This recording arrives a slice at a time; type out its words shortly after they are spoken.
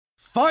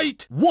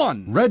Fight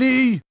 1.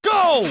 Ready,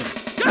 go!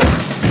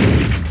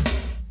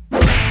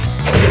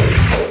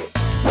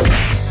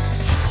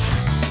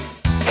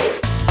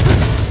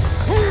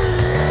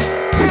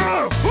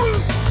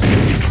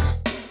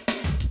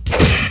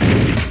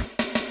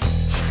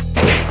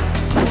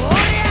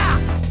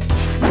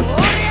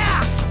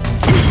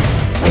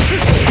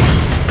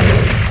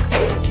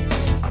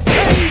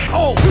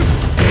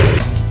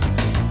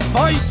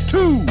 Fight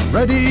 2.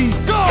 Ready,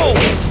 go!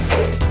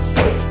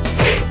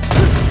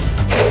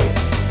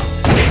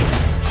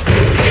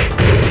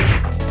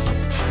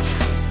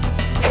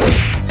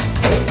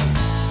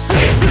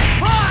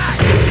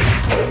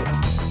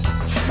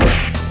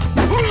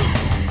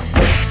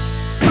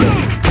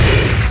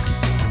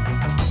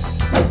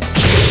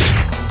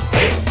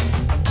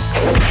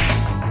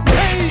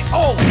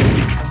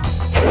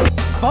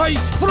 Fight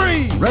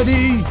 3.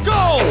 Ready,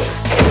 go!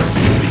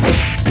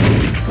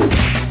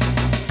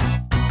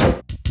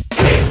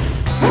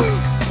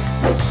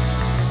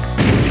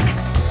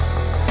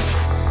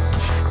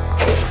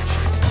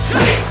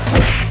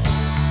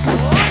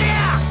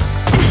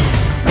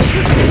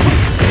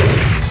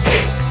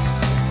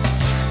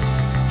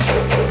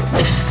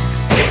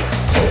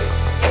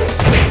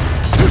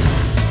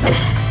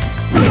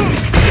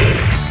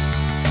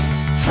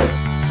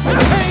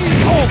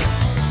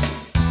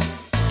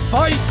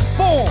 Fight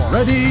 4.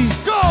 Ready,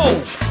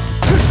 go!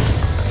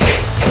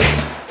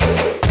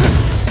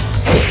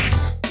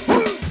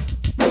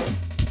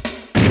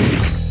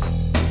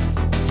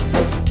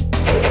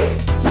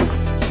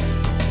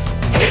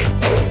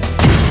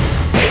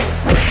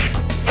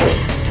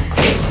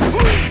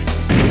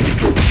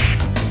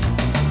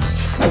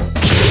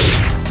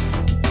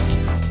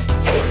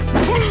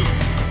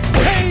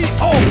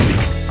 KO!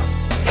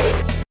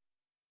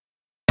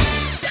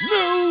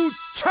 New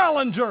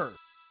challenger!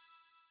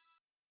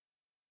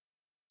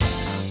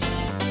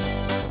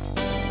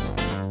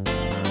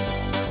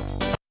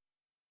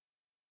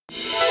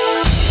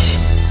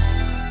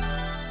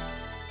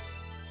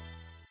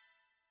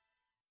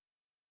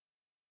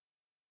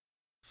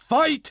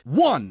 Fight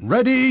 1.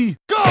 Ready,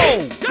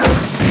 go!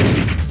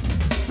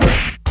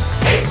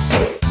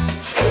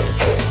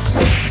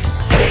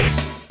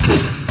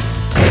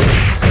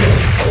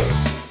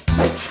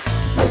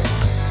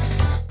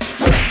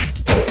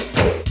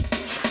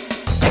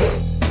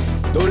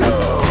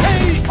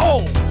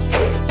 KO!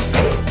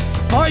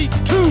 Fight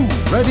 2.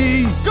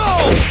 Ready,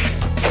 go!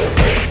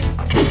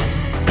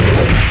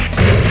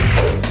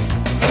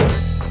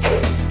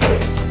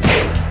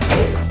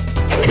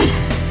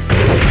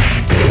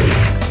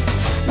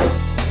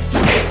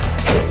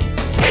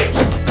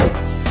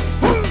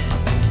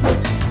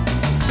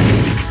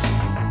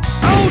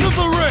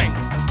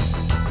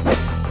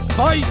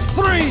 Fight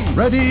 3.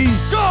 Ready,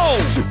 go!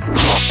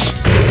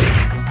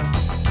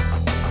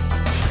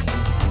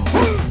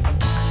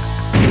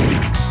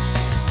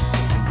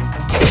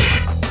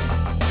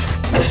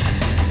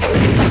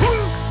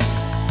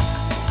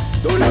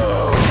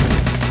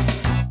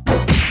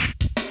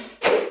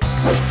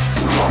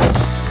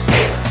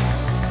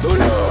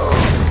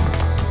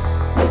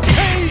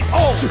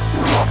 KO!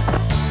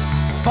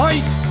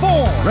 Fight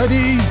 4.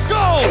 Ready,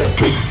 go!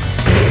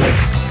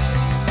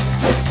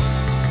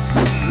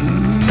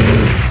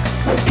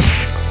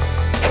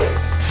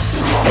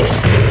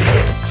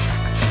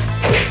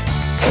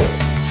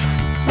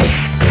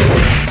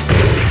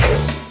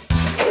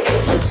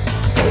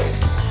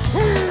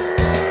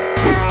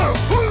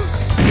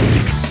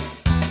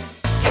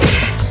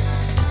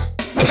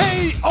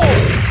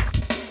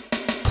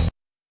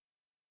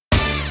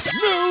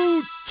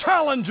 New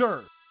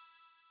challenger!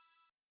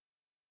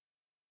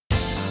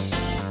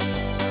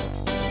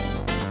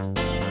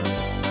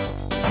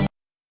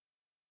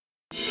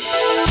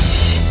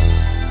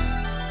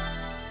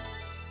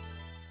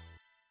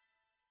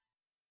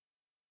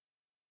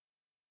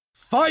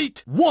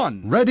 Fight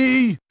 1.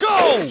 Ready,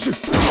 go!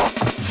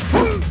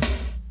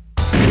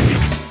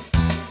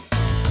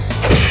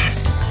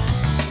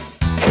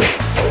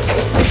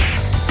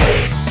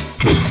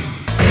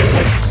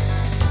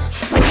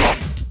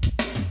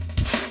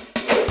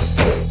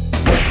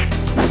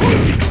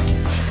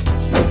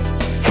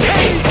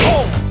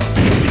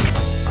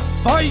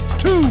 Fight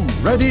 2.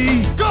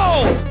 Ready,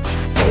 go!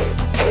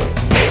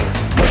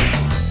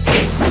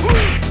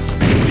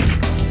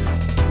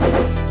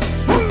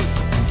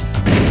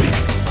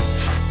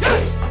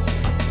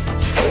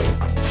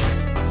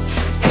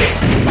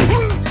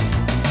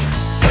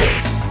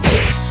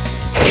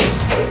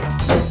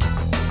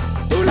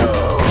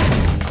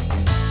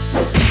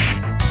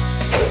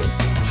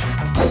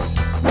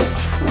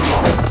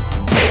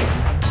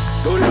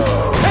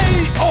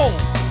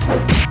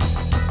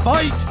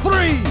 Fight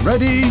 3.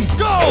 Ready,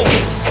 go!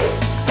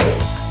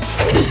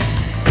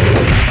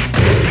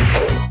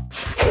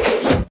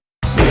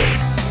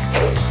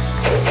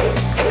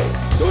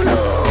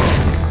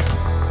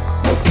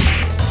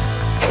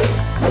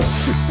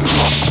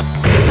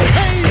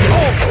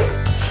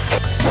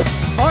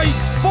 Fight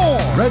 4.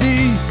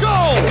 Ready, go!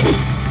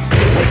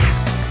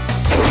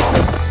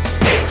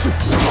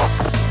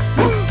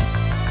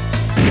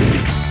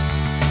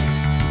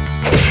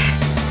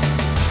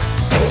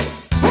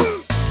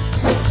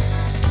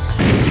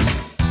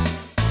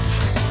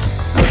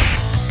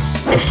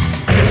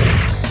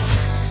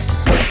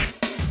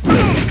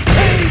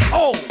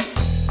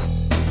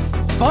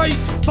 Fight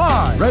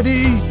 5.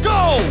 Ready,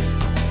 go!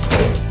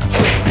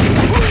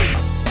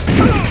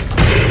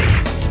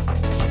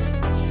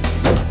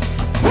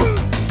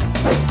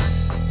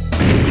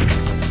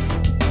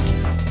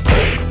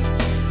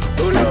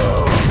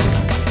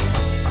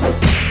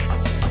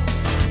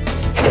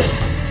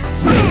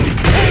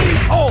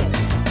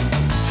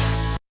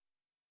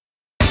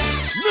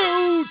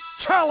 New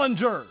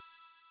challenger!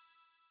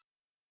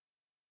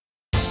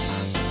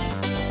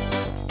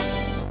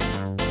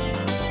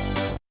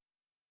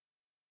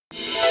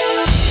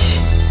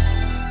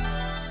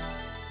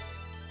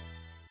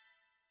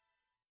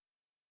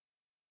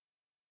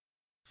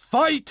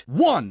 Fight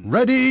 1.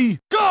 Ready,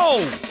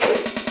 go!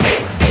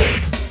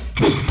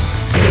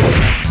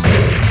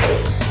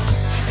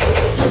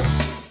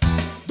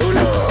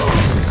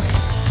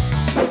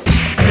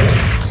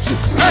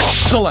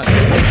 Excellent!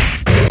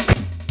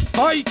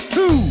 Fight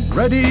 2.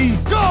 Ready,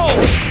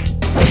 go!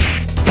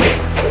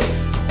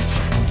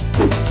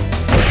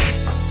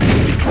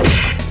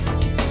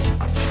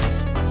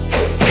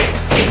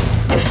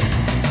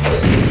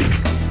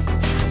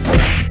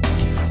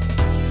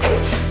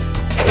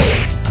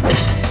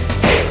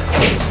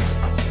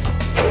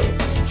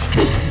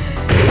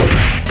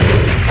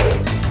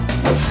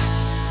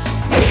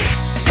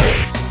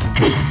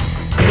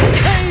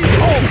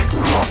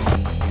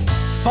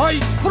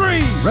 Fight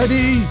 3!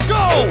 Ready,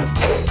 go!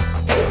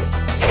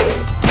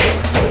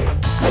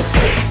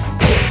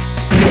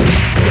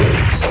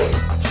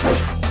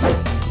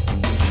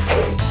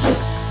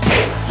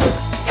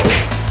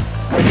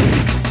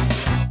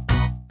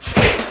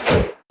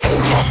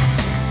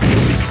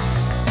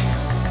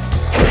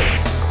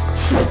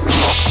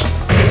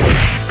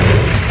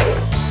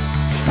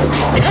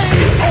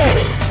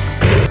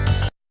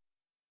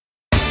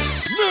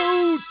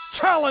 New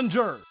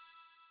challenger!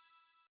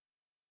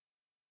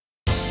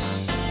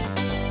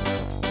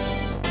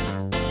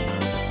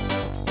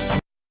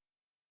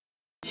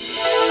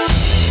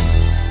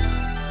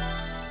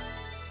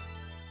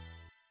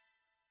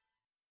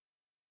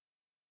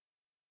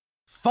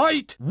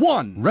 Fight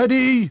 1.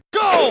 Ready,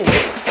 go!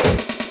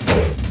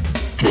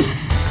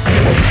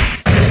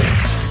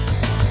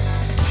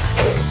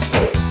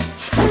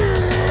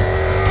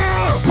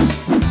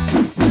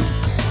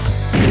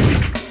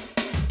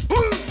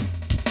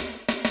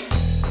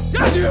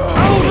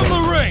 Out of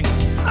the ring!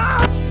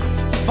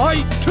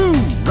 Fight 2.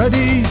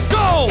 Ready,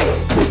 go!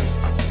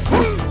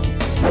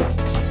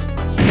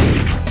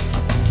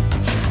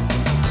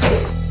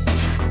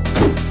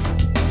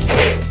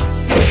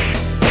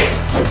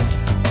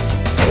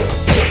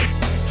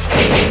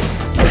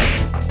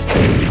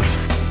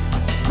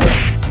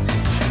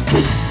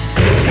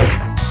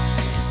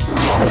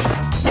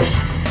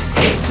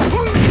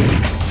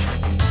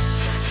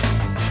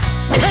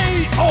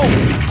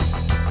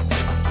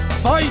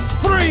 Fight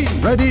 3!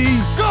 Ready,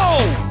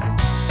 go!